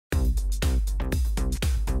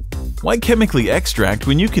Why chemically extract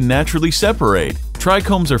when you can naturally separate?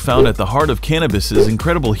 Trichomes are found at the heart of cannabis's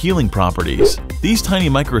incredible healing properties. These tiny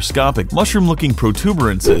microscopic, mushroom-looking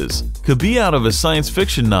protuberances could be out of a science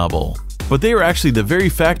fiction novel, but they are actually the very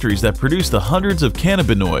factories that produce the hundreds of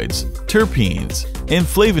cannabinoids, terpenes, and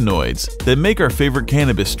flavonoids that make our favorite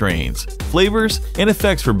cannabis strains, flavors, and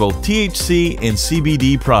effects for both THC and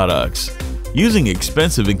CBD products. Using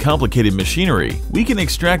expensive and complicated machinery, we can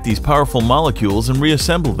extract these powerful molecules and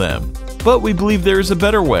reassemble them. But we believe there is a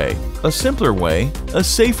better way, a simpler way, a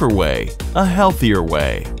safer way, a healthier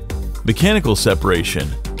way. Mechanical separation,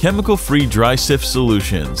 chemical-free Drysift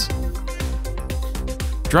solutions.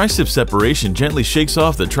 Drysift separation gently shakes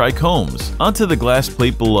off the trichomes onto the glass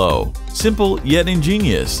plate below. Simple yet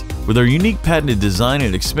ingenious. With our unique patented design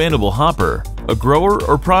and expandable hopper, a grower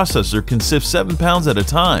or processor can sift 7 pounds at a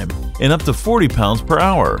time and up to 40 pounds per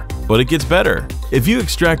hour. But it gets better. If you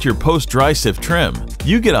extract your post-Drysift trim,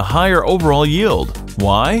 you get a higher overall yield.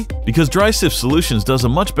 Why? Because DrySiftSolutions does a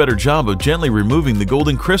much better job of gently removing the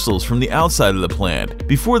golden crystals from the outside of the plant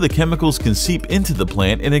before the chemicals can seep into the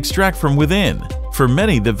plant and extract from within. For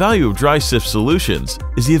many, the value of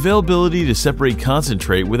DrySiftSolutions is the availability to separate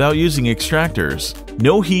concentrate without using extractors.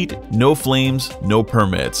 No heat, no flames, no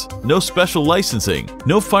permits, no special licensing,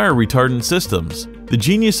 no fire retardant systems. The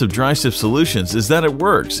genius of DrySiftSolutions is that it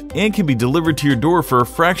works and can be delivered to your door for a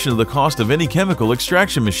fraction of the cost of any chemical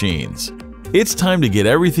extraction machines. It's time to get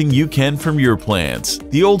everything you can from your plants,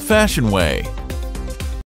 the old-fashioned way.